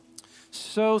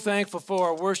so thankful for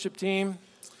our worship team.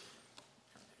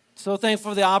 So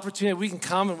thankful for the opportunity we can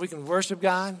come and we can worship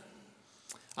God.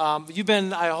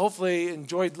 I hopefully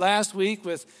enjoyed last week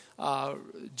with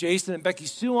Jason and Becky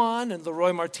Suon and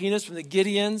Leroy Martinez from the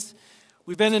Gideons.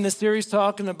 We've been in a series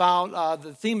talking about,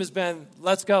 the theme has been,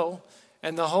 let's go.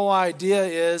 And the whole idea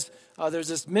is there's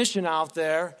this mission out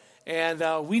there and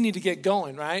we need to get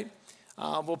going, right?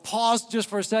 We'll pause just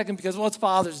for a second because, it's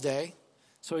Father's Day.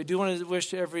 So we do want to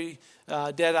wish every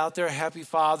dad out there a happy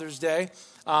Father's Day.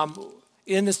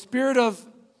 In the spirit of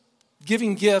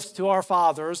giving gifts to our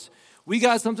fathers, we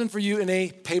got something for you in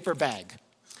a paper bag.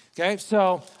 Okay,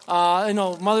 so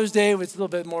Mother's Day was a little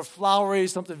bit more flowery,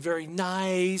 something very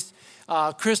nice.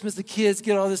 Christmas, the kids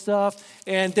get all this stuff.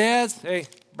 And dads, hey,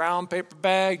 brown paper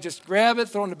bag, just grab it,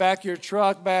 throw it in the back of your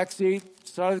truck, back seat,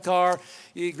 side of the car.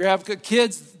 You grab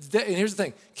kids, and here's the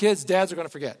thing, kids, dads are going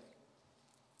to forget.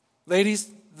 Ladies,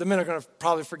 the men are going to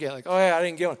probably forget, like, oh yeah, I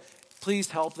didn't get one.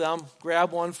 Please help them.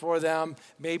 Grab one for them,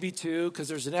 maybe two, because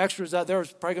there's an extras out there.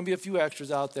 There's probably going to be a few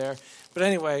extras out there. But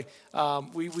anyway,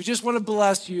 we just want to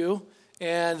bless you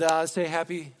and say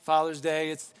Happy Father's Day.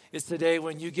 It's the day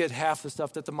when you get half the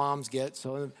stuff that the moms get.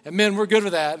 So, and men, we're good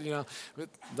with that.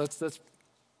 Let's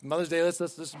Mother's Day. Let's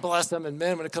just bless them. And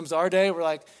men, when it comes to our day, we're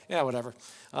like, yeah, whatever.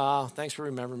 Thanks for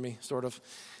remembering me, sort of.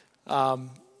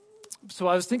 So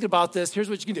I was thinking about this. Here's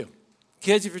what you can do.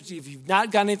 Kids, if you've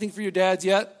not got anything for your dads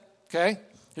yet, okay,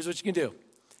 here's what you can do.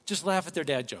 Just laugh at their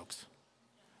dad jokes.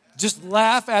 Just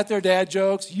laugh at their dad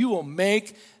jokes. You will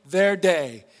make their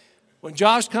day. When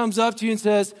Josh comes up to you and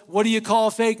says, what do you call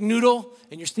a fake noodle?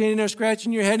 And you're standing there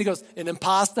scratching your head, and he goes, an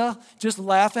impasta. Just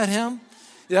laugh at him.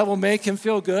 That will make him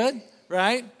feel good,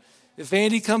 right? If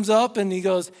Andy comes up and he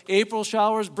goes, April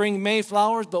showers bring May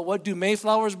flowers, but what do May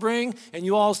flowers bring? And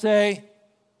you all say,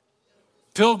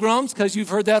 pilgrims, because you've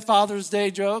heard that Father's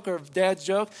Day joke or dad's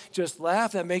joke. Just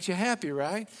laugh. That makes you happy,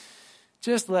 right?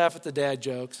 Just laugh at the dad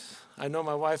jokes. I know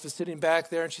my wife is sitting back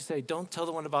there and she say, don't tell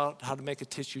the one about how to make a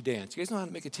tissue dance. You guys know how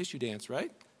to make a tissue dance, right?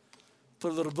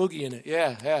 Put a little boogie in it.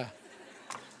 Yeah.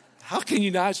 How can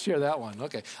you not share that one?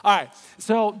 Okay. All right.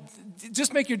 So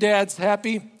just make your dads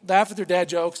happy. Laugh at their dad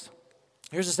jokes.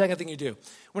 Here's the second thing you do.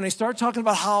 When they start talking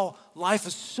about how life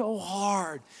is so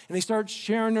hard and they start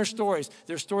sharing their stories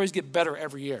get better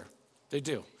every year. They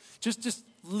do. Just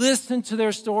listen to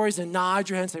their stories and nod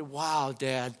your head and say, wow,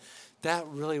 Dad, that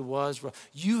really was rough.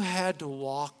 You had to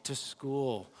walk to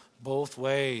school both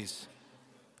ways,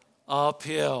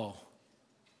 uphill,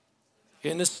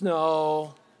 in the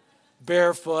snow,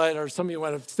 barefoot, or some of you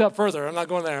went a step further. I'm not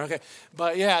going there, okay?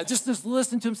 But yeah, just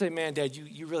listen to him say, man, Dad,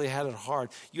 you really had it hard.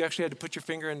 You actually had to put your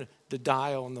finger in the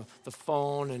dial on the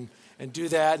phone and do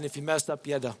that. And if you messed up,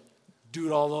 you had to do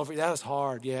it all over. That was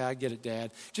hard. Yeah, I get it,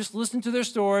 Dad. Just listen to their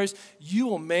stories. You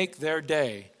will make their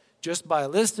day just by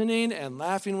listening and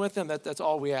laughing with them. That's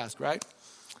all we ask, right?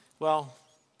 Well,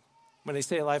 when they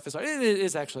say life is hard,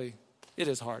 it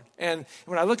is hard. And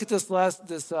when I look at this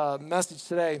message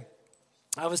today,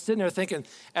 I was sitting there thinking,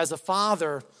 as a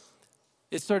father,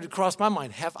 it started to cross my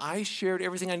mind. Have I shared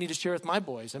everything I need to share with my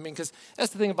boys? I mean, because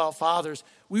that's the thing about fathers.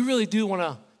 We really do want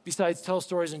to, besides tell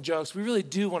stories and jokes, we really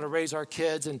do want to raise our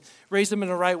kids and raise them in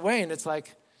the right way. And it's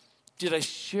like, did I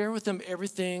share with them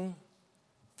everything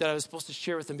that I was supposed to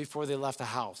share with them before they left the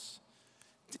house?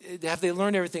 Have they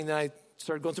learned everything? Then I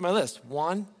started going through my list.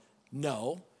 1,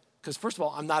 no, because first of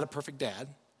all, I'm not a perfect dad.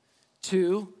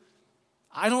 2,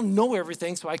 I don't know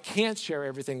everything, so I can't share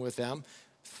everything with them.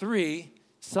 3,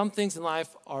 some things in life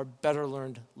are better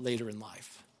learned later in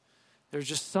life. There's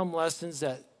just some lessons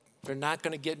that they're not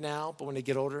going to get now, but when they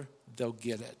get older, they'll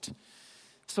get it.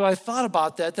 So I thought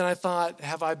about that. Then I thought,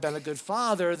 have I been a good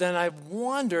father? Then I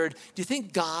wondered, do you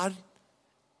think God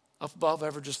up above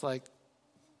ever just like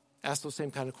asked those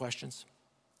same kind of questions?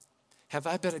 Have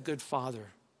I been a good father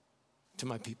to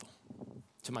my people,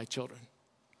 to my children?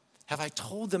 Have I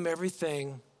told them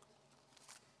everything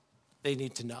they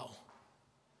need to know?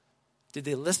 Did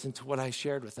they listen to what I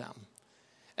shared with them?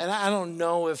 And I don't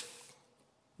know if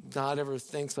God ever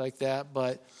thinks like that,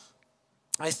 but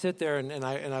I sit there and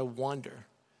I wonder.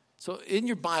 So in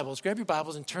your Bibles, grab your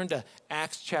Bibles and turn to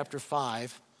Acts chapter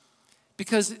 5.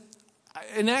 Because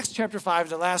in Acts chapter 5,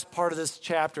 the last part of this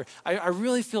chapter, I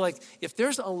really feel like if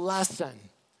there's a lesson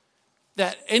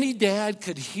that any dad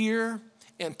could hear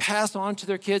and pass on to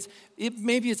their kids,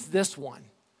 maybe it's this one.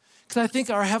 Because I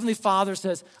think our Heavenly Father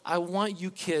says, I want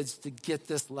you kids to get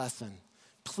this lesson.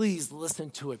 Please listen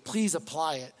to it. Please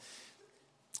apply it.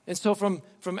 And so from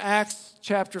Acts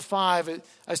chapter 5,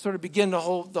 I sort of begin the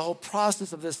whole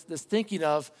process of this thinking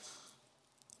of,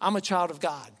 I'm a child of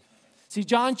God. See,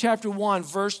 John chapter 1,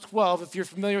 verse 12, if you're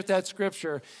familiar with that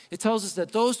scripture, it tells us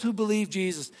that those who believe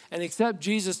Jesus and accept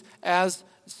Jesus as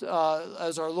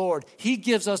our Lord, he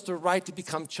gives us the right to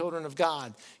become children of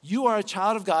God. You are a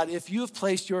child of God if you have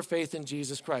placed your faith in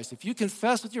Jesus Christ. If you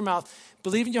confess with your mouth,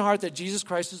 believe in your heart that Jesus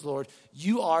Christ is Lord,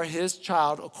 you are his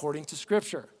child according to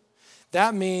scripture.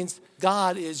 That means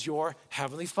God is your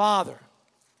heavenly Father.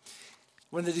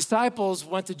 When the disciples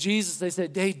went to Jesus, they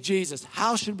said, "Hey, Jesus,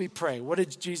 how should we pray?" What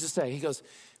did Jesus say? He goes,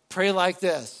 "Pray like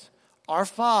this. Our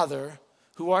Father,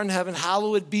 who art in heaven,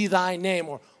 hallowed be thy name,"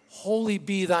 or "holy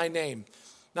be thy name."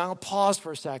 Now, I'll pause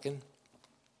for a second.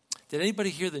 Did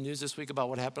anybody hear the news this week about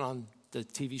what happened on the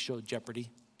TV show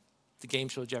Jeopardy, the game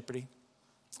show Jeopardy?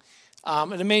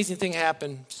 An amazing thing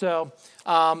happened. So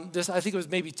I think it was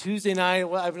maybe Tuesday night.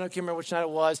 I can't remember which night it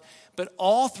was. But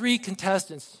all three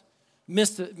contestants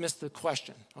missed the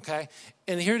question, okay?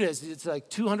 And here it is. It's like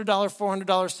 $200,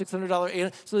 $400, $600,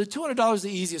 $800. So the $200 is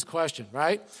the easiest question,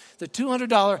 right? The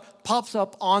 $200 pops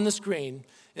up on the screen,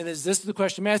 and this is the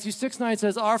question. Matthew 6:9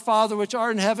 says, "Our Father which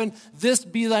art in heaven, this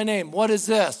be thy name." What is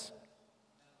this?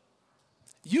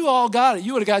 You all got it.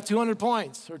 You would have got 200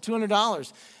 points or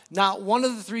 $200. Not one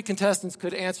of the three contestants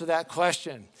could answer that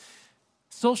question.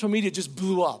 Social media just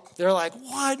blew up. They're like,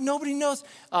 "What? Nobody knows."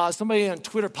 Somebody on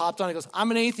Twitter popped on and goes, "I'm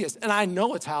an atheist, and I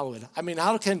know it's hallowed." I mean,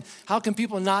 how can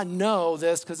people not know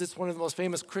this? Because it's one of the most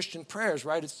famous Christian prayers,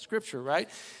 right? It's scripture, right?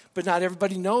 But not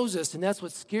everybody knows this, and that's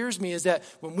what scares me is that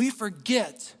when we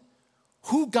forget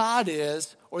who God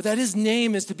is or that his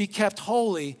name is to be kept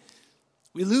holy,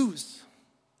 we lose.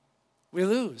 We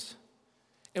lose.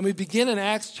 And we begin in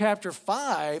Acts chapter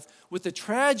 5 with the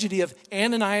tragedy of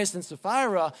Ananias and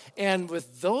Sapphira. And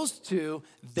with those two,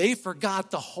 they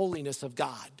forgot the holiness of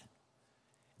God.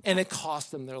 And it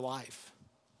cost them their life.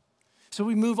 So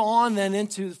we move on then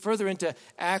further into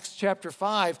Acts chapter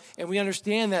 5. And we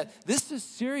understand that this is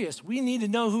serious. We need to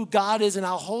know who God is and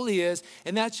how holy he is.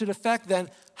 And that should affect then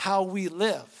how we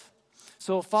live.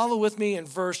 So follow with me in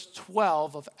verse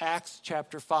 12 of Acts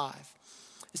chapter 5.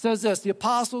 It says this: "The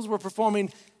apostles were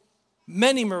performing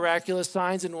many miraculous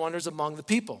signs and wonders among the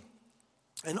people.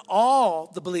 And all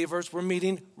the believers were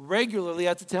meeting regularly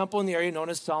at the temple in the area known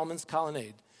as Solomon's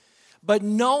Colonnade. But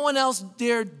no one else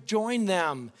dared join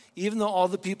them, even though all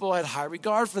the people had high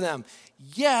regard for them.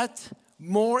 Yet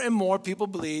more and more people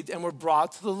believed and were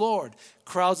brought to the Lord,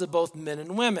 crowds of both men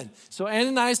and women." So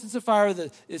Ananias and Sapphira,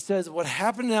 it says what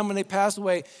happened to them when they passed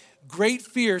away, great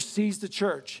fear seized the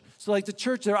church. So like the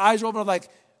church, their eyes were open, like,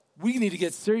 we need to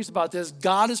get serious about this.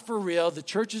 God is for real. The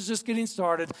church is just getting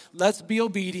started. Let's be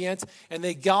obedient. And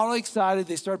they got all excited.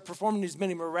 They started performing these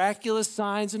many miraculous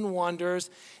signs and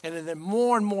wonders. And then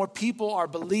more and more people are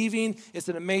believing. It's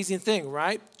an amazing thing,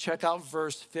 right? Check out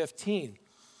verse 15.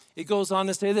 It goes on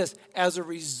to say this: "As a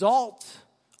result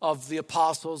of the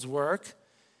apostles' work,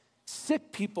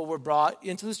 sick people were brought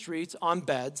into the streets on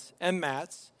beds and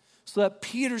mats, so that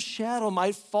Peter's shadow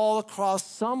might fall across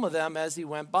some of them as he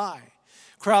went by.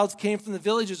 Crowds came from the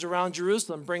villages around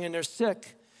Jerusalem, bringing their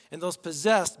sick and those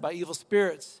possessed by evil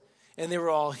spirits, and they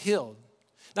were all healed."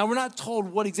 Now, we're not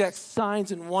told what exact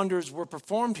signs and wonders were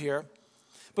performed here,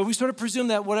 but we sort of presume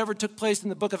that whatever took place in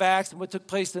the book of Acts and what took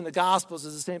place in the Gospels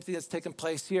is the same thing that's taken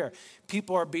place here.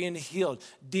 People are being healed.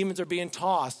 Demons are being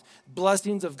tossed.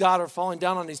 Blessings of God are falling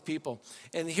down on these people.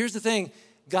 And here's the thing: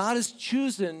 God has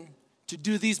chosen to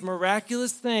do these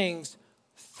miraculous things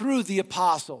through the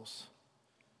apostles.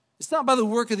 It's not by the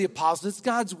work of the apostles. It's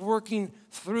God's working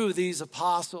through these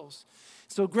apostles.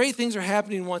 So great things are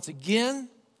happening once again.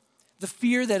 The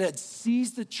fear that had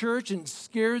seized the church and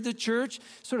scared the church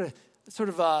sort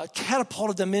of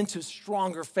catapulted them into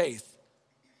stronger faith.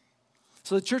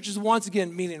 So the church is once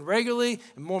again meeting regularly,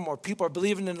 and more people are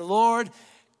believing in the Lord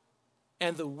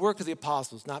and the work of the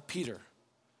apostles, not Peter.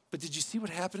 But did you see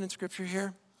what happened in Scripture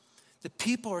here? The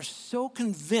people are so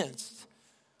convinced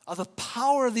of the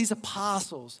power of these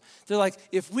apostles. They're like,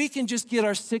 if we can just get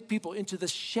our sick people into the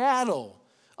shadow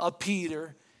of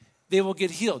Peter, they will get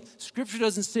healed. Scripture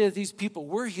doesn't say that these people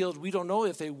were healed. We don't know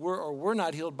if they were or were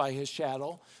not healed by his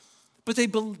shadow. But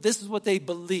this is what they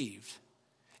believed.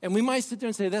 And we might sit there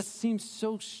and say, that seems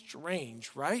so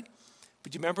strange, right?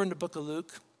 But you remember in the book of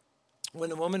Luke,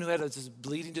 when a woman who had this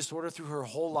bleeding disorder through her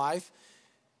whole life,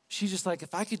 she's just like,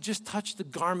 if I could just touch the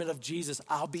garment of Jesus,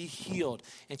 I'll be healed.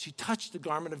 And she touched the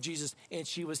garment of Jesus, and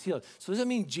she was healed. So does that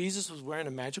mean Jesus was wearing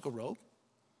a magical robe?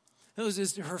 It was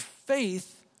just, her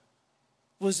faith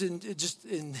was just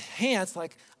enhanced,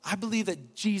 like, I believe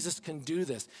that Jesus can do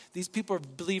this. These people are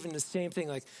believing the same thing,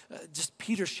 like, just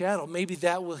Peter's shadow, maybe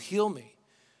that will heal me.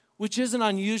 which isn't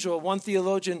unusual. One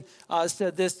theologian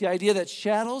said this: the idea that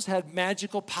shadows had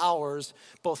magical powers,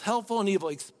 both helpful and evil,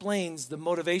 explains the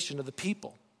motivation of the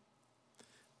people.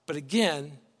 But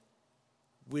again,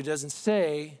 it doesn't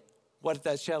say what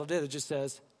that shadow did. It just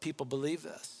says people believe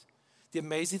this. The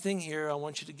amazing thing here I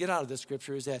want you to get out of this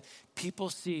scripture is that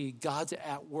people see God's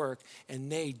at work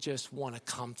and they just want to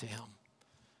come to him.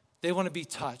 They want to be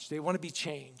touched. They want to be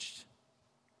changed.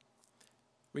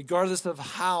 Regardless of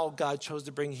how God chose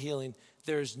to bring healing,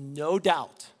 there's no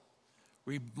doubt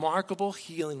remarkable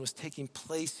healing was taking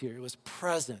place here. It was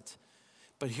present.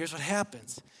 But here's what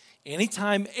happens.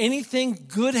 Anytime anything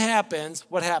good happens,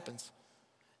 what happens?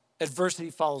 Adversity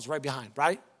follows right behind,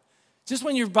 right? Just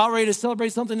when you're about ready to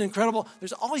celebrate something incredible,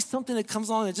 there's always something that comes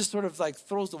along and just sort of like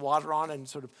throws the water on and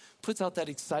sort of puts out that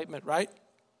excitement, right?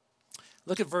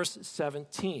 Look at verse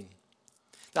 17.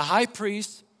 The high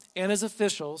priest and his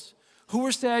officials, who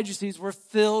were Sadducees, were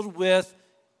filled with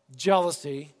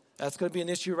jealousy. That's going to be an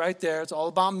issue right there. It's all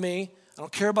about me. I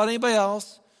don't care about anybody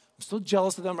else. I'm still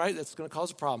jealous of them, right? That's going to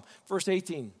cause a problem. Verse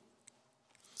 18.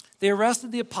 They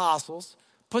arrested the apostles,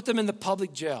 put them in the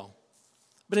public jail.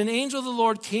 But an angel of the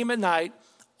Lord came at night,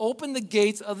 opened the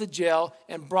gates of the jail,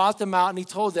 and brought them out. And he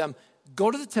told them,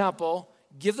 go to the temple,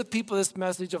 give the people this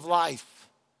message of life.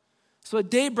 So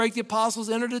at daybreak, the apostles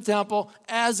entered the temple,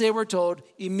 as they were told,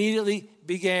 immediately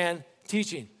began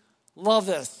teaching. Love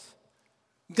this.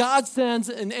 God sends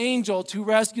an angel to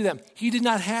rescue them. He did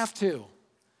not have to.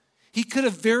 He could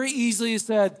have very easily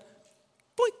said,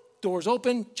 boink, doors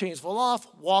open, chains fall off,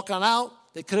 walk on out.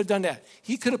 They could have done that.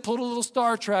 He could have pulled a little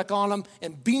Star Trek on them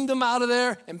and beamed them out of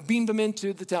there and beamed them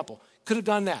into the temple. Could have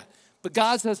done that. But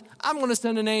God says, I'm going to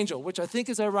send an angel, which I think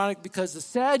is ironic because the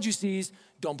Sadducees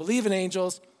don't believe in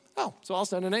angels. Oh, so I'll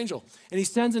send an angel. And he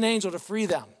sends an angel to free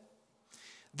them.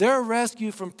 Their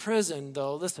rescue from prison,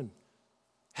 though, listen,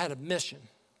 had a mission.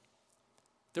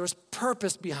 There was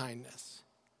purpose behind this.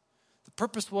 The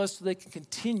purpose was so they can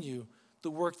continue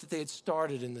the work that they had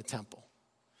started in the temple.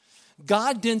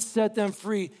 God didn't set them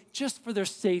free just for their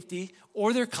safety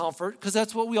or their comfort, because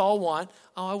that's what we all want.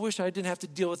 Oh, I wish I didn't have to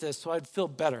deal with this so I'd feel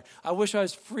better. I wish I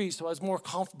was free so I was more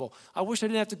comfortable. I wish I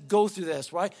didn't have to go through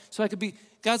this, right? So I could be,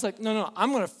 God's like, no,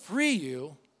 I'm going to free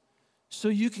you so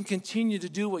you can continue to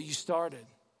do what you started.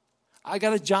 I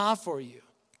got a job for you.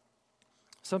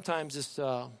 Sometimes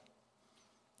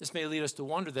this may lead us to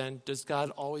wonder then, does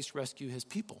God always rescue his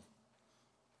people?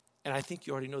 And I think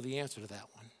you already know the answer to that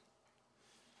one.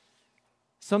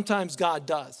 Sometimes God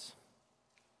does.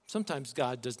 Sometimes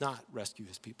God does not rescue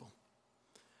his people.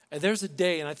 And there's a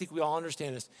day, and I think we all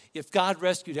understand this, if God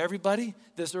rescued everybody,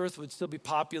 this earth would still be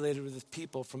populated with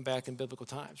people from back in biblical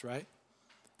times, right?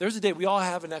 There's a day, we all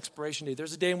have an expiration date.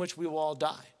 There's a day in which we will all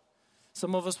die.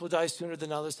 Some of us will die sooner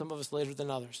than others, some of us later than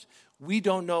others. We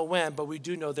don't know when, but we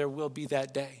do know there will be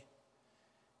that day.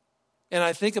 And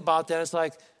I think about that, it's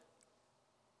like,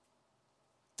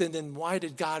 then why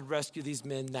did God rescue these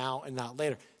men now and not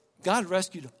later? God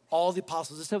rescued all the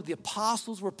apostles. It said the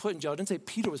apostles were put in jail. It didn't say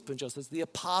Peter was put in jail. It says the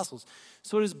apostles.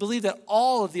 So it is believed that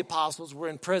all of the apostles were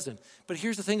in prison. But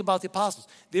here's the thing about the apostles.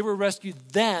 They were rescued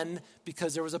then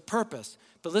because there was a purpose.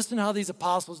 But listen to how these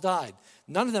apostles died.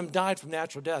 None of them died from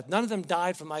natural death. None of them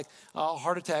died from like a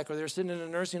heart attack or they were sitting in a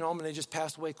nursing home and they just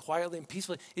passed away quietly and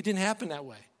peacefully. It didn't happen that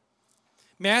way.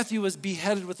 Matthew was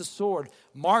beheaded with a sword.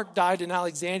 Mark died in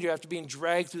Alexandria after being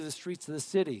dragged through the streets of the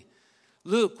city.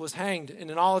 Luke was hanged in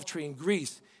an olive tree in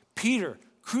Greece. Peter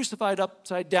crucified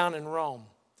upside down in Rome.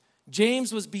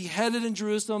 James was beheaded in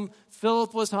Jerusalem.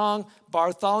 Philip was hung.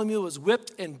 Bartholomew was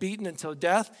whipped and beaten until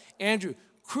death. Andrew,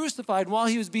 crucified while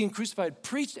he was being crucified,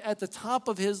 preached at the top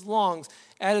of his lungs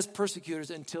at his persecutors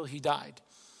until he died.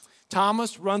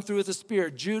 Thomas run through with a spear.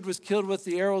 Jude was killed with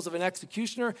the arrows of an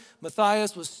executioner.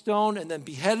 Matthias was stoned and then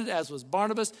beheaded, as was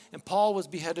Barnabas. And Paul was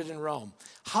beheaded in Rome.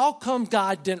 How come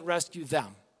God didn't rescue them?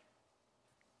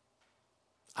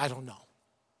 I don't know.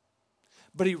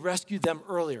 But he rescued them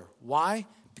earlier. Why?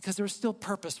 Because there was still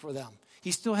purpose for them.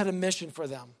 He still had a mission for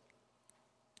them.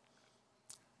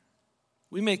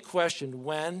 We may question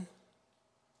when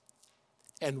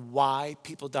and why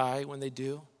people die when they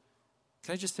do.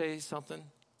 Can I just say something?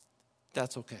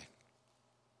 That's okay.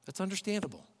 That's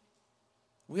understandable.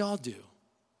 We all do.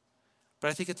 But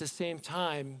I think at the same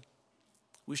time,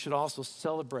 we should also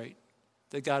celebrate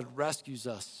that God rescues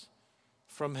us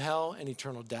from hell and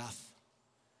eternal death.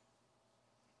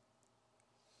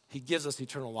 He gives us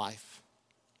eternal life.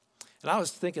 And I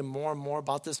was thinking more and more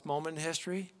about this moment in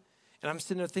history, and I'm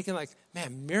sitting there thinking like,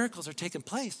 man, miracles are taking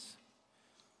place.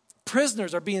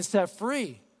 Prisoners are being set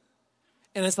free.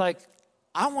 And it's like,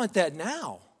 I want that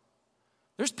now.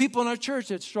 There's people in our church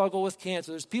that struggle with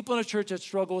cancer. There's people in our church that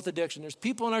struggle with addiction. There's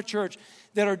people in our church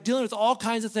that are dealing with all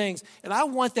kinds of things. And I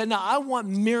want that now. I want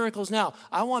miracles now.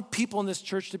 I want people in this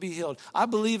church to be healed. I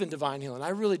believe in divine healing. I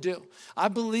really do. I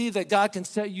believe that God can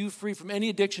set you free from any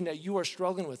addiction that you are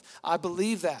struggling with. I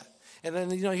believe that. And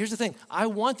then, here's the thing. I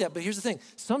want that, but here's the thing.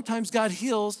 Sometimes God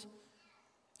heals,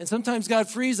 and sometimes God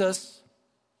frees us,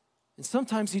 and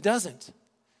sometimes he doesn't.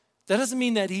 That doesn't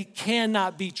mean that he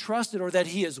cannot be trusted or that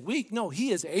he is weak. No,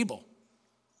 he is able.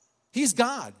 He's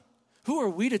God. Who are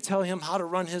we to tell him how to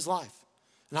run his life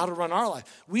and how to run our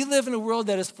life? We live in a world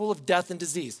that is full of death and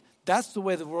disease. That's the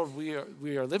way the world we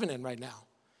are living in right now.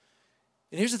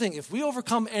 And here's the thing. If we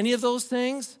overcome any of those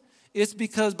things, it's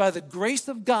because by the grace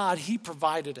of God, he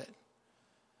provided it.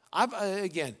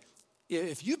 Again,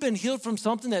 if you've been healed from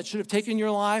something that should have taken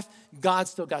your life, God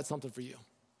still got something for you.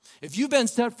 If you've been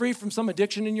set free from some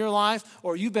addiction in your life,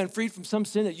 or you've been freed from some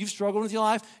sin that you've struggled with in your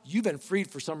life, you've been freed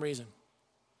for some reason.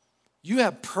 You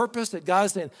have purpose that God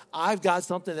is saying, I've got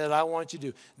something that I want you to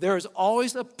do. There is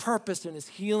always a purpose in his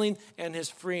healing and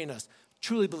his freeing us.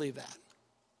 Truly believe that.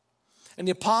 And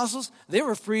the apostles, they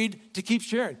were freed to keep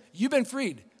sharing. You've been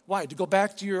freed. Why? To go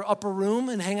back to your upper room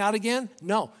and hang out again?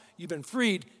 No. You've been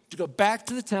freed to go back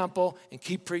to the temple and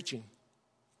keep preaching.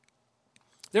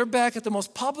 They're back at the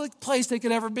most public place they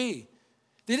could ever be.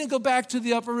 They didn't go back to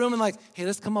the upper room and hey,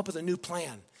 let's come up with a new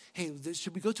plan. Hey,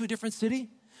 should we go to a different city?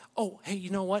 Oh, hey, you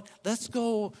know what? Let's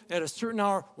go at a certain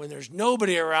hour when there's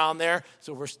nobody around there.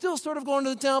 So we're still sort of going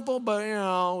to the temple, but, we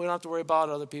don't have to worry about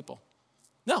other people.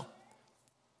 No.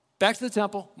 Back to the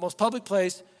temple, most public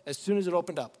place, as soon as it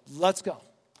opened up. Let's go,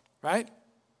 right?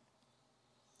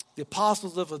 The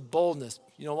apostles lived with boldness.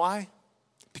 You know why?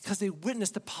 Because they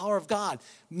witnessed the power of God.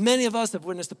 Many of us have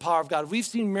witnessed the power of God. We've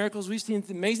seen miracles. We've seen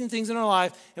amazing things in our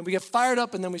life, and we get fired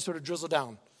up, and then we sort of drizzle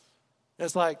down. And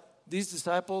it's like these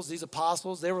disciples, these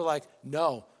apostles, they were like,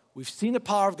 no, we've seen the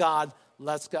power of God.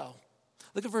 Let's go.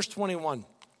 Look at verse 21.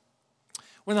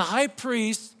 When the high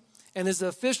priest and his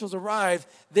officials arrived,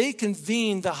 they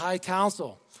convened the high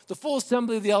council, the full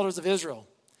assembly of the elders of Israel.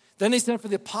 Then they sent for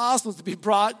the apostles to be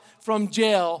brought from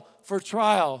jail for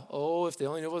trial. Oh, if they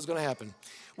only knew what was going to happen.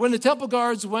 When the temple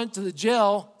guards went to the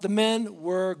jail, the men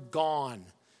were gone.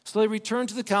 So they returned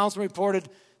to the council and reported,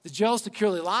 the jail is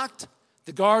securely locked.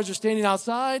 The guards are standing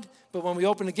outside, but when we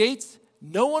opened the gates,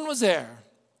 no one was there.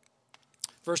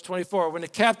 Verse 24, when the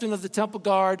captain of the temple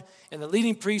guard and the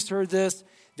leading priests heard this,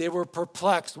 they were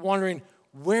perplexed, wondering,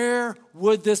 where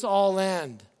would this all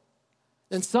end?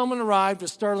 Then someone arrived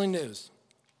with startling news.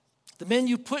 The men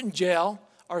you put in jail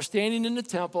are standing in the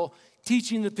temple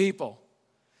teaching the people.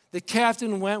 The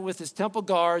captain went with his temple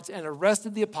guards and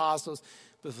arrested the apostles,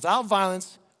 but without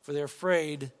violence, for they're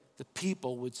afraid the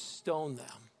people would stone them.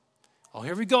 Oh,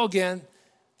 here we go again.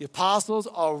 The apostles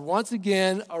are once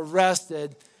again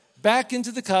arrested, back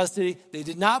into the custody. They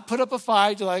did not put up a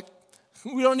fight. They're like,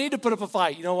 we don't need to put up a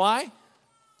fight. You know why?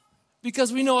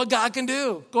 Because we know what God can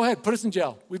do. Go ahead, put us in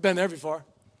jail. We've been there before.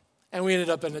 And we ended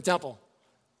up in the temple.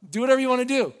 Do whatever you want to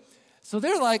do. So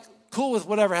they're like cool with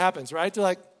whatever happens, right? They're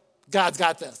like, God's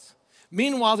got this.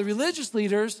 Meanwhile, the religious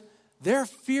leaders, they're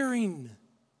fearing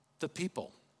the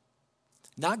people,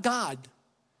 not God.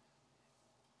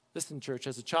 Listen, church,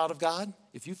 as a child of God,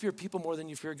 if you fear people more than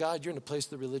you fear God, you're in the place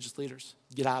of the religious leaders.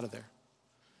 Get out of there.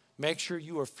 Make sure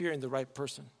you are fearing the right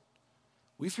person.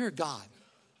 We fear God.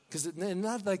 Because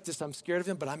not like this, I'm scared of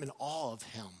him, but I'm in awe of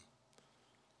him.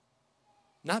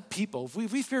 Not people. If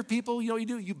we fear people, you know what you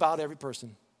do? You bow to every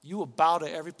person. You will bow to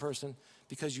every person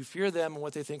because you fear them and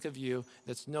what they think of you.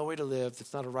 That's no way to live.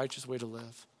 That's not a righteous way to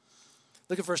live.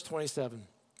 Look at verse 27.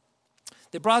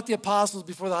 They brought the apostles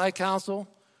before the high council,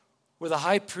 where the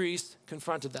high priest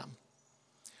confronted them.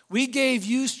 We gave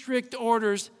you strict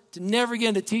orders to never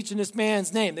again to teach in this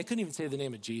man's name. They couldn't even say the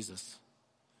name of Jesus.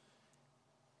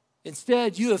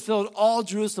 Instead, you have filled all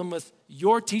Jerusalem with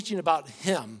your teaching about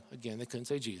him. Again, they couldn't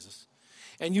say Jesus.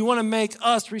 And you want to make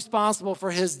us responsible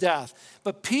for his death.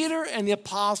 But Peter and the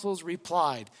apostles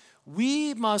replied,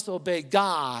 we must obey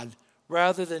God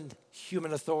rather than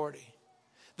human authority.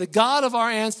 The God of our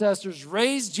ancestors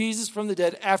raised Jesus from the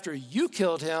dead after you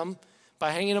killed him by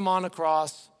hanging him on a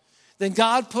cross. Then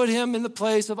God put him in the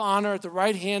place of honor at the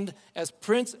right hand as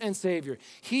Prince and Savior.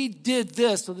 He did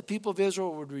this so the people of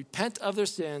Israel would repent of their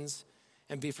sins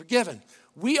and be forgiven.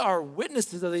 We are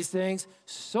witnesses of these things.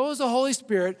 So is the Holy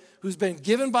Spirit, who's been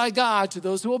given by God to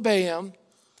those who obey him.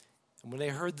 And when they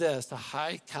heard this, the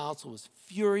high council was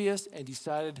furious and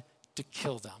decided to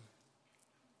kill them.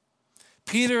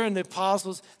 Peter and the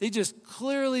apostles, they just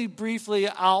clearly, briefly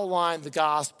outlined the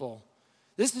gospel.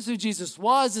 This is who Jesus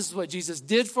was. This is what Jesus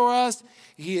did for us.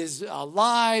 He is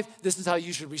alive. This is how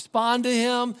you should respond to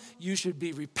him. You should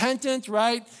be repentant,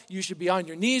 right? You should be on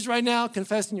your knees right now,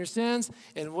 confessing your sins.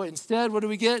 And instead, what do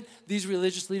we get? These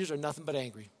religious leaders are nothing but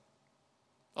angry.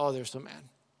 Oh, they're so mad.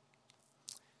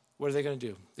 What are they going to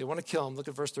do? They want to kill him. Look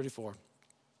at verse 34.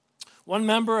 One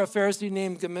member, a Pharisee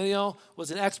named Gamaliel, was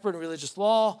an expert in religious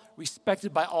law,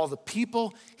 respected by all the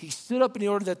people. He stood up and he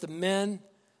ordered that the men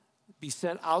be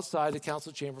sent outside the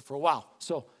council chamber for a while.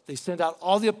 So they send out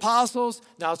all the apostles.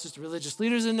 Now it's just the religious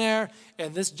leaders in there.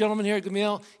 And this gentleman here,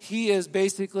 Gamaliel, he is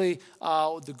basically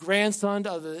the grandson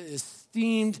of the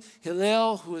esteemed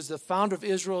Hillel, who is the founder of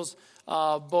Israel's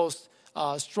most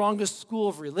strongest school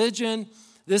of religion.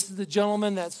 This is the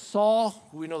gentleman that Saul,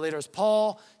 who we know later as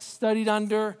Paul, studied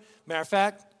under. Matter of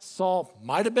fact, Saul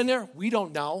might have been there. We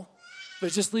don't know. But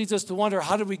it just leads us to wonder,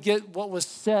 how did we get what was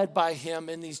said by him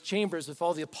in these chambers if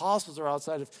all the apostles are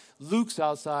outside, if Luke's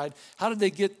outside? How did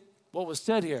they get what was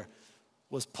said here?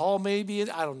 Was Paul maybe?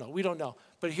 I don't know. We don't know.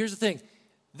 But here's the thing.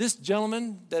 This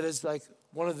gentleman that is like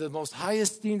one of the most high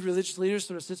esteemed religious leaders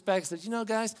sort of sits back and says,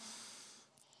 guys,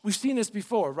 we've seen this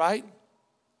before, right?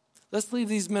 Let's leave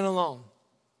these men alone.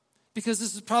 Because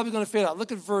this is probably going to fade out.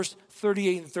 Look at verse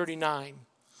 38 and 39.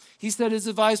 He said his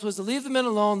advice was to leave the men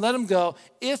alone, let them go.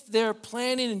 If they're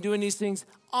planning and doing these things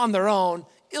on their own,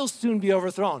 it'll soon be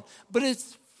overthrown. But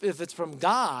if it's from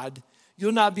God,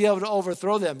 you'll not be able to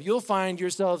overthrow them. You'll find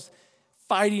yourselves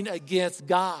fighting against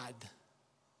God.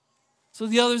 So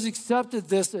the others accepted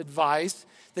this advice.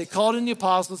 They called in the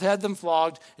apostles, had them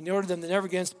flogged, and they ordered them to never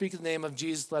again speak in the name of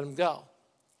Jesus, let them go.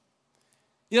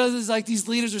 It's like these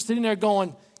leaders are sitting there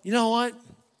going, you know what?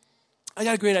 I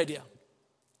got a great idea.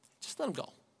 Just let them go.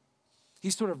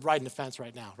 He's sort of riding the fence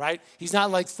right now, right? He's not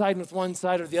like siding with one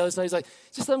side or the other side. He's like,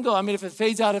 just let him go. I mean, if it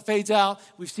fades out, it fades out.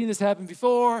 We've seen this happen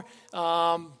before.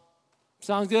 Sound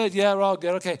good? Yeah, we're all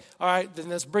good. Okay, all right, then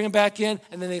let's bring him back in.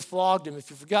 And then they flogged him.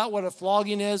 If you forgot what a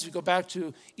flogging is, we go back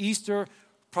to Easter.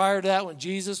 Prior to that, when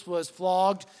Jesus was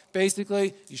flogged,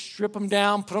 basically, you strip him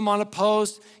down, put him on a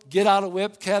post, get out a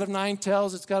whip, cat of nine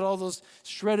tails. It's got all those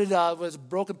shredded,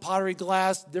 broken pottery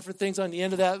glass, different things on the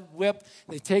end of that whip.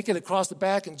 And they take it across the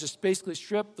back and just basically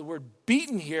strip. The word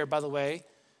beaten here, by the way,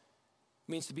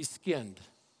 means to be skinned.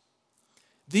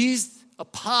 These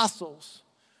apostles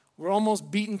were almost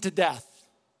beaten to death.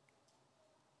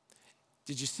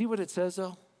 Did you see what it says,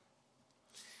 though?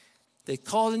 They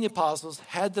called in the apostles,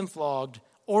 had them flogged,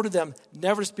 ordered them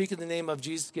never to speak in the name of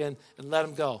Jesus again, and let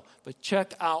them go. But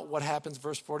check out what happens,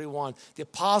 verse 41. The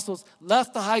apostles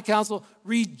left the high council,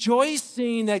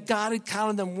 rejoicing that God had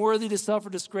counted them worthy to suffer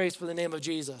disgrace for the name of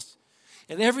Jesus.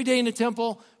 And every day in the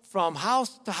temple, from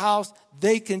house to house,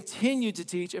 they continued to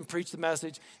teach and preach the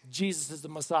message, Jesus is the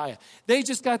Messiah. They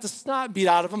just got the snot beat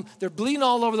out of them. They're bleeding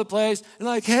all over the place. And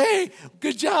like, hey,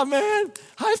 good job, man.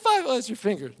 High five. Oh, that's your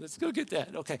finger. Let's go get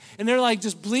that. Okay. And they're like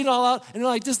just bleeding all out. And they're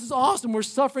like, this is awesome. We're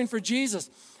suffering for Jesus.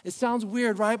 It sounds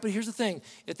weird, right? But here's the thing.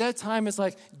 At that time, it's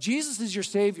like, Jesus is your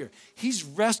Savior. He's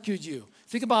rescued you.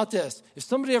 Think about this. If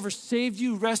somebody ever saved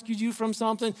you, rescued you from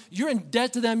something, you're in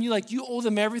debt to them. You owe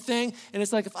them everything. And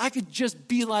it's like, if I could just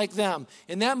be like them.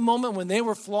 In that moment when they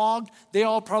were flogged, they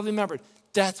all probably remembered,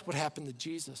 that's what happened to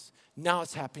Jesus. Now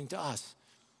it's happening to us.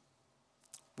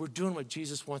 We're doing what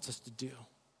Jesus wants us to do.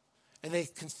 And they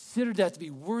considered that to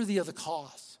be worthy of the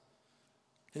cause.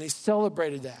 And they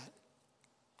celebrated that.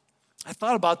 I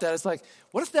thought about that. It's like,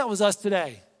 what if that was us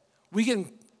today?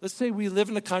 Let's say we live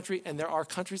in a country, and there are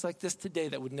countries like this today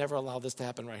that would never allow this to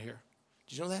happen right here.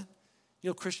 Did you know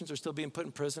that? Christians are still being put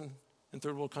in prison in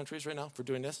third world countries right now for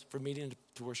doing this, for meeting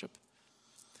to worship.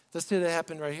 Let's say that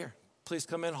happened right here. Police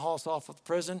come in, haul us off of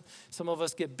prison. Some of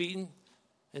us get beaten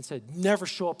and said, never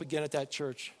show up again at that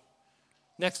church.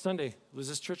 Next Sunday, was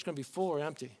this church going to be full or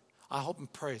empty? I hope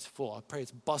and pray it's full. I pray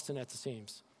it's busting at the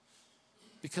seams.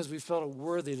 Because we felt it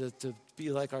worthy to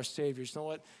be like our Savior. You know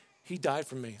what? He died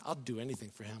for me. I'll do anything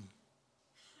for him.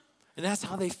 And that's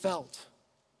how they felt.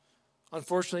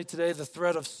 Unfortunately, today, the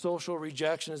threat of social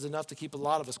rejection is enough to keep a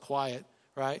lot of us quiet,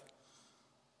 right?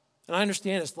 And I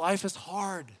understand this. Life is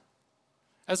hard.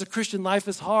 As a Christian, life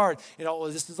is hard.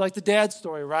 This is like the dad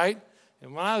story, right?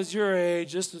 And when I was your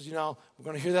age, this is, we're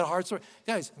going to hear that hard story.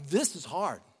 Guys, this is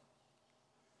hard.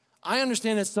 I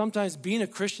understand that sometimes being a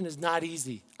Christian is not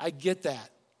easy. I get that.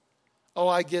 Oh,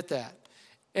 I get that.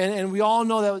 And we all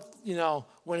know that,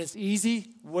 when it's easy,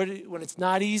 when it's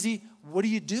not easy, what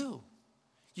do?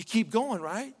 You keep going,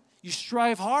 right? You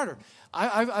strive harder.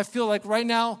 I feel like right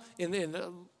now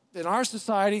in our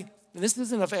society, and this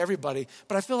isn't of everybody,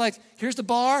 but I feel like here's the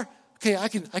bar. Okay, I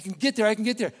can get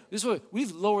there. This way,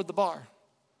 we've lowered the bar.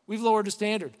 We've lowered the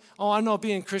standard. Oh, I know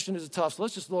being Christian is tough, so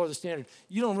let's just lower the standard.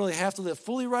 You don't really have to live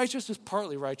fully righteous, just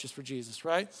partly righteous for Jesus,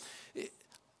 right?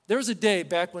 There was a day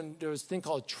back when there was a thing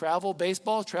called travel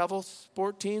baseball, travel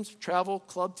sport teams, travel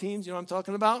club teams, you know what I'm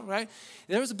talking about, right?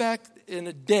 There was back in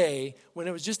a day when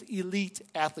it was just elite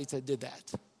athletes that did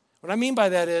that. What I mean by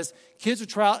that is kids would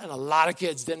try out and a lot of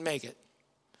kids didn't make it.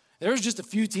 There was just a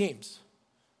few teams.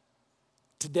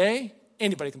 Today,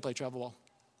 anybody can play travel ball.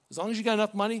 As long as you got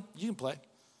enough money, you can play.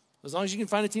 As long as you can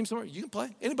find a team somewhere, you can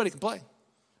play. Anybody can play.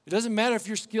 It doesn't matter if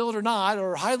you're skilled or not,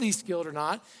 or highly skilled or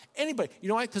not. Anybody. You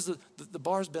know why? Because the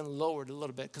bar's been lowered a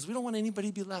little bit. Because we don't want anybody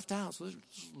to be left out. So let's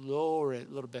just lower it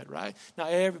a little bit, right? Now,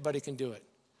 everybody can do it.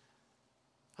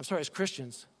 I'm sorry, as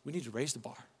Christians, we need to raise the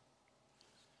bar.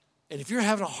 And if you're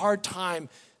having a hard time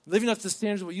living up to the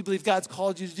standards of what you believe God's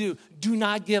called you to do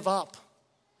not give up.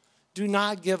 Do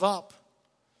not give up.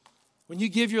 When you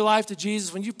give your life to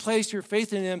Jesus, when you place your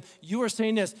faith in him, you are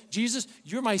saying this: Jesus,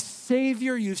 you're my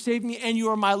Savior, you've saved me, and you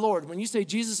are my Lord. When you say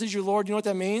Jesus is your Lord, you know what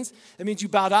that means? It means you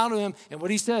bow down to him, and what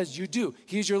he says, you do.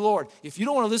 He's your Lord. If you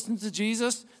don't want to listen to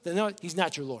Jesus, then no, he's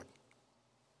not your Lord.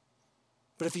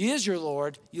 But if he is your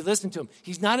Lord, you listen to him.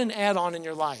 He's not an add-on in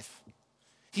your life.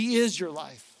 He is your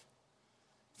life.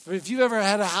 If you've ever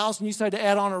had a house and you decide to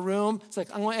add on a room, it's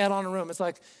like, I'm going to add on a room. It's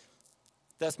like,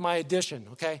 that's my addition,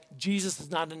 okay? Jesus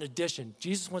is not an addition.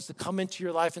 Jesus wants to come into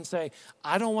your life and say,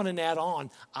 I don't want an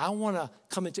add-on. I want to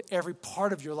come into every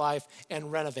part of your life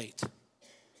and renovate,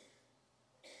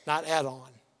 not add on.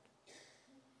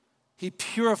 He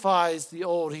purifies the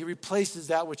old. He replaces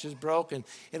that which is broken.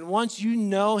 And once you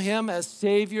know him as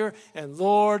Savior and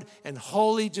Lord and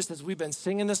holy, just as we've been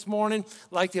singing this morning,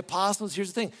 like the apostles,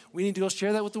 here's the thing. We need to go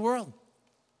share that with the world.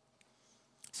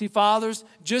 See, fathers,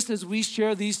 just as we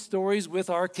share these stories with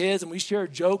our kids and we share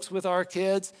jokes with our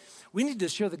kids, we need to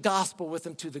share the gospel with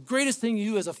them too. The greatest thing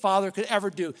you as a father could ever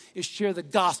do is share the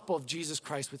gospel of Jesus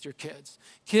Christ with your kids.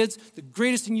 Kids, the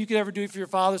greatest thing you could ever do for your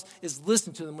fathers is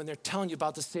listen to them when they're telling you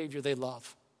about the Savior they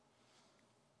love.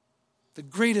 The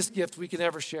greatest gift we can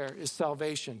ever share is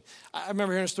salvation. I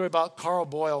remember hearing a story about Carl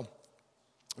Boyle.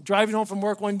 Driving home from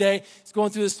work one day, he's going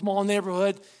through this small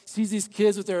neighborhood, sees these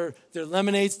kids with their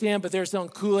lemonade stand, but they're selling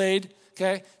Kool-Aid,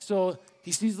 okay? So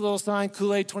he sees the little sign,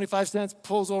 Kool-Aid, 25 cents,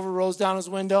 pulls over, rolls down his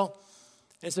window,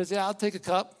 and says, yeah, I'll take a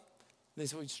cup. And they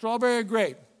say, well, strawberry or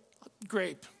grape?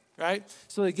 Grape, right?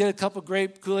 So they get a cup of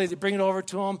grape Kool-Aid, they bring it over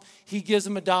to him. He gives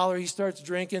them $1, he starts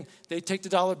drinking. They take the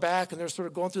 $1 back, and they're sort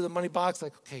of going through the money box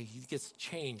like, okay, he gets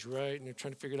change, right? And they're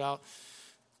trying to figure it out.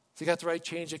 So he got the right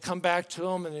change. They come back to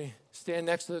him, and they stand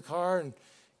next to the car and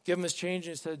give him his change.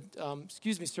 And he said,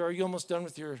 excuse me, sir, are you almost done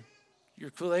with your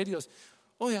Kool-Aid? He goes,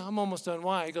 oh, yeah, I'm almost done.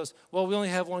 Why? He goes, well, we only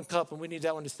have one cup, and we need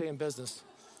that one to stay in business.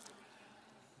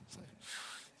 Like,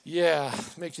 yeah,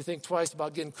 makes you think twice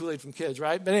about getting Kool-Aid from kids,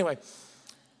 right? But anyway,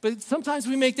 but sometimes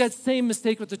we make that same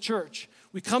mistake with the church.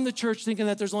 We come to church thinking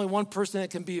that there's only one person that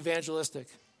can be evangelistic.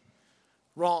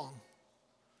 Wrong.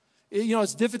 You know,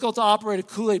 it's difficult to operate a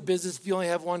Kool-Aid business if you only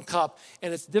have one cup,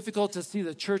 and it's difficult to see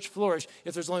the church flourish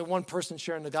if there's only one person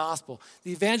sharing the gospel.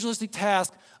 The evangelistic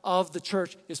task of the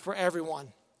church is for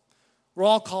everyone. We're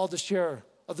all called to share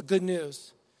of the good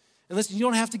news. And listen, you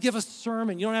don't have to give a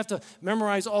sermon. You don't have to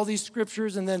memorize all these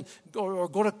scriptures and then or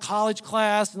go to college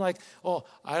class and like, oh,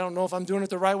 I don't know if I'm doing it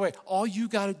the right way. All you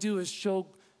got to do is show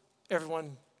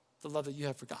everyone the love that you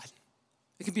have for God.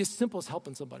 It can be as simple as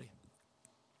helping somebody.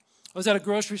 I was at a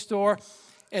grocery store,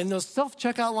 and those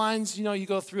self-checkout lines, you know, you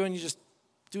go through and you just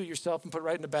do it yourself and put it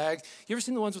right in the bag. You ever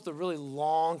seen the ones with the really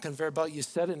long conveyor belt? You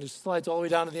set it, and it slides all the way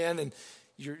down to the end, and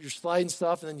you're sliding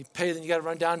stuff, and then you pay, then you got to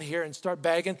run down here and start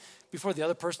bagging before the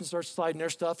other person starts sliding their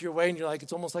stuff your way, and you're like,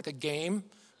 it's almost like a game,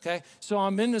 okay? So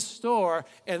I'm in the store,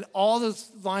 and all the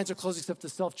lines are closed except the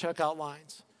self-checkout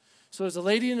lines. So there's a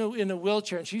lady in a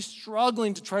wheelchair, and she's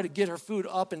struggling to try to get her food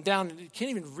up and down, and can't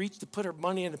even reach to put her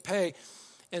money in to pay.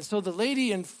 And so the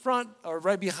lady in front or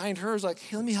right behind her is like,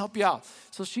 hey, let me help you out.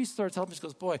 So she starts helping. She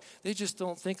goes, boy, they just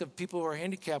don't think of people who are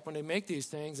handicapped when they make these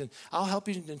things. And I'll help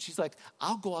you. And she's like,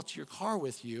 I'll go out to your car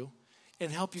with you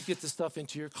and help you get the stuff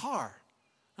into your car.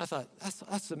 I thought,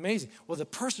 that's amazing. Well, the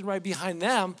person right behind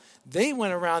them, they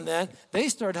went around then. They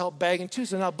started help bagging too.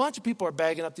 So now a bunch of people are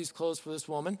bagging up these clothes for this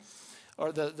woman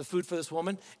or the food for this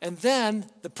woman. And then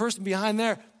the person behind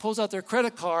there pulls out their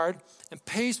credit card and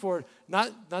pays for it.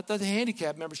 Not the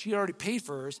handicap member, she already paid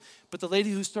for hers, but the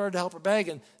lady who started to help her bag,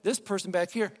 and this person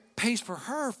back here pays for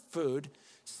her food,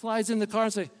 slides in the car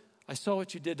and says, I saw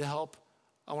what you did to help.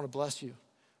 I want to bless you.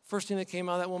 First thing that came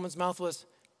out of that woman's mouth was,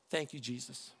 thank you,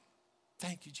 Jesus.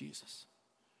 Thank you, Jesus.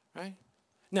 Right?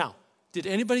 Now, Did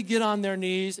anybody get on their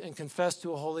knees and confess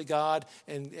to a holy God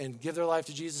and give their life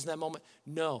to Jesus in that moment?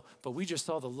 No, but we just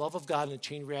saw the love of God and a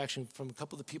chain reaction from a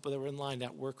couple of the people that were in line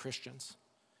that were Christians.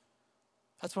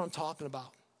 That's what I'm talking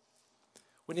about.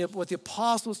 What the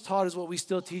apostles taught is what we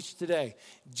still teach today.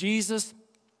 Jesus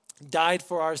died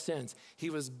for our sins. He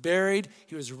was buried.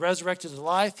 He was resurrected to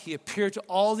life. He appeared to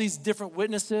all these different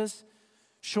witnesses,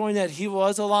 showing that he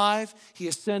was alive. He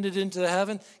ascended into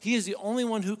heaven. He is the only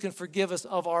one who can forgive us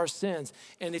of our sins.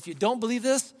 And if you don't believe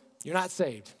this, you're not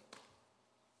saved.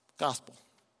 Gospel.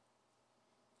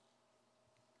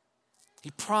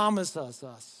 He promised us,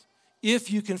 if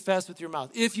you confess with your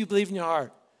mouth, if you believe in your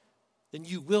heart, then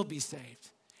you will be saved.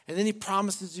 And then he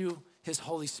promises you his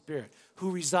Holy Spirit, who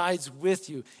resides with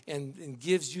you and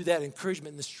gives you that encouragement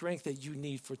and the strength that you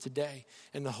need for today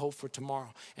and the hope for tomorrow.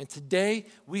 And today,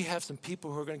 we have some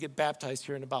people who are going to get baptized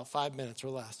here in about 5 minutes or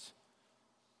less.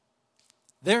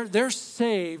 They're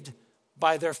saved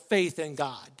by their faith in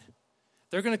God.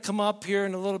 They're going to come up here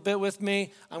in a little bit with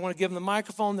me. I want to give them the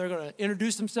microphone. They're going to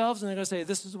introduce themselves, and they're going to say,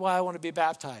 this is why I want to be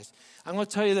baptized. I'm going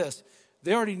to tell you this.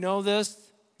 They already know this.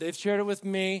 They've shared it with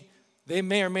me. They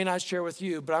may or may not share with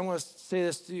you, but I'm going to say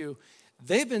this to you.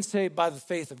 They've been saved by the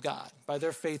faith of God, by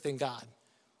their faith in God.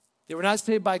 They were not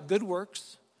saved by good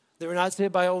works. They were not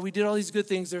saved by, we did all these good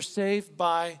things. They're saved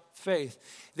by faith.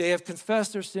 They have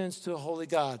confessed their sins to a holy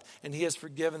God, and he has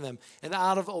forgiven them. And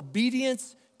out of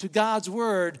obedience to God's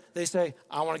word, they say,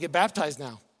 I want to get baptized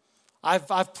now.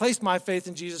 I've placed my faith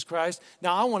in Jesus Christ.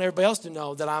 Now I want everybody else to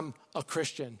know that I'm a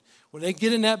Christian. When they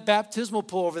get in that baptismal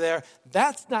pool over there,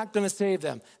 that's not going to save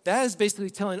them. That is basically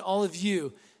telling all of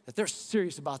you that they're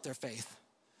serious about their faith.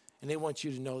 And they want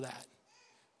you to know that.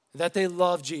 That they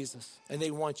love Jesus, and they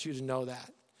want you to know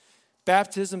that.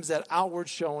 Baptism is that outward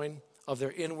showing of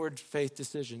their inward faith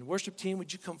decision. Worship team,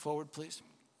 would you come forward, please?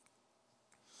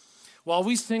 While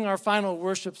we sing our final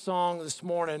worship song this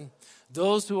morning,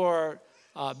 those who are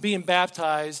being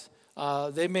baptized,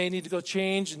 they may need to go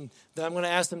change, and then I'm going to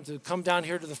ask them to come down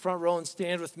here to the front row and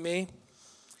stand with me.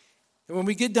 And when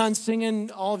we get done singing,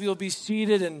 all of you will be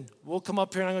seated, and we'll come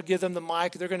up here, and I'm going to give them the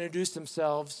mic. They're going to introduce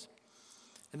themselves,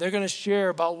 and they're going to share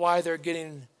about why they're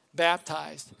getting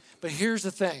baptized. But here's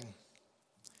the thing.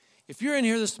 If you're in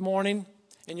here this morning,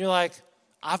 and you're like,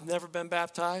 I've never been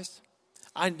baptized,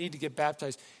 I need to get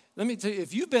baptized. Let me tell you,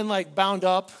 if you've been bound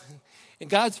up, and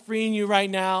God's freeing you right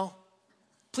now,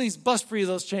 please bust free of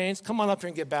those chains. Come on up here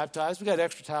and get baptized. We got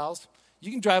extra towels.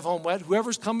 You can drive home wet.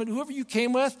 Whoever you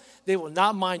came with, they will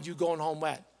not mind you going home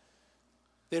wet.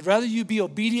 They'd rather you be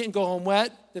obedient and go home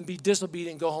wet than be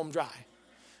disobedient and go home dry.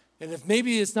 And if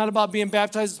maybe it's not about being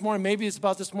baptized this morning, maybe it's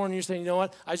about this morning you're saying, you know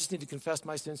what, I just need to confess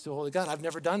my sins to a holy God. I've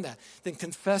never done that. Then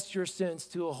confess your sins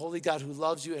to a holy God who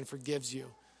loves you and forgives you.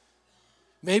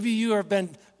 Maybe you have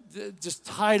been just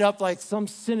tied up like some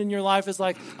sin in your life is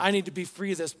like, I need to be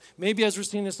free of this. Maybe as we're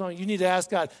singing this song, you need to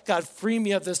ask God, God, free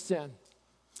me of this sin.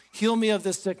 Heal me of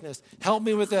this sickness. Help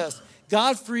me with this.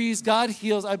 God frees, God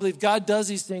heals. I believe God does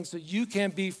these things so you can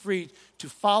be free to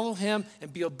follow him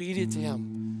and be obedient to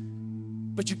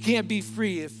him. But you can't be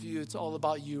free if it's all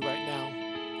about you right now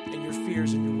and your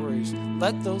fears and your worries.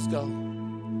 Let those go.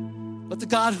 Let the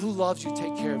God who loves you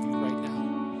take care of you right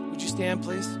now. Would you stand,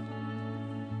 please?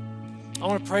 I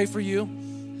want to pray for you.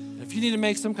 If you need to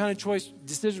make some kind of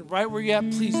decision right where you're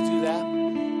at, please do that.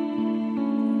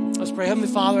 Let's pray. Heavenly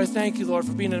Father, I thank you, Lord,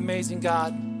 for being an amazing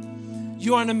God.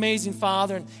 You are an amazing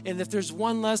Father. And if there's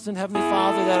one lesson, Heavenly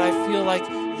Father, that I feel like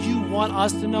you want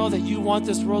us to know, that you want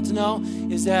this world to know,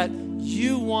 is that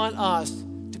you want us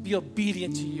to be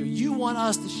obedient to you. You want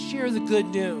us to share the good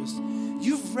news.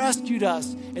 You've rescued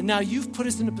us, and now you've put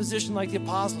us in a position like the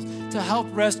apostles to help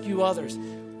rescue others.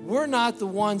 We're not the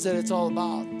ones that it's all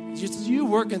about. It's you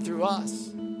working through us.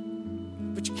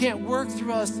 But you can't work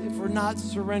through us if we're not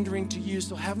surrendering to you.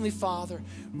 So Heavenly Father,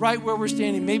 right where we're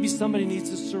standing, maybe somebody needs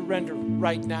to surrender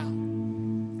right now.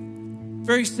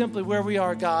 Very simply, where we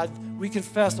are, God, we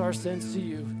confess our sins to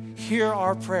you. Hear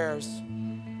our prayers.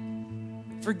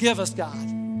 Forgive us, God.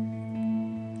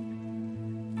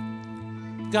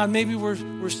 God, maybe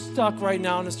we're stuck right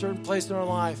now in a certain place in our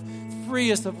life.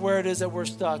 Free us of where it is that we're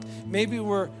stuck. Maybe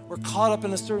we're caught up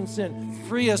in a certain sin.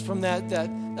 Free us from that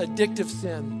addictive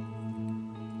sin.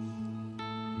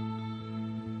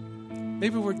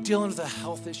 Maybe we're dealing with a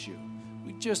health issue.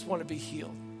 We just want to be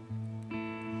healed.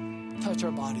 Touch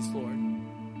our bodies, Lord.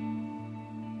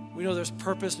 We know there's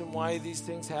purpose in why these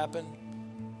things happen.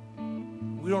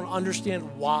 We don't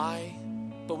understand why,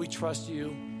 but we trust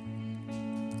you.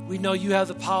 We know you have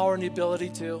the power and the ability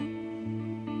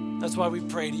to. That's why we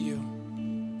pray to you.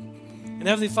 And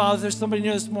Heavenly Father, there's somebody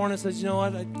here this morning that says, you know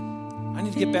what, I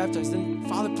need to get baptized. Then,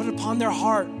 Father, put it upon their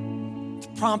heart to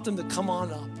prompt them to come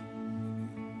on up.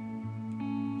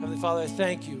 Heavenly Father, I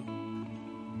thank you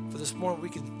for this morning we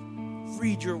can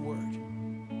read your word.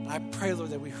 And I pray, Lord,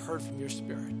 that we heard from your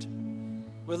Spirit.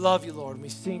 We love you, Lord, and we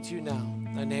sing to you now.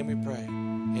 In thy name we pray.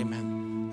 Amen.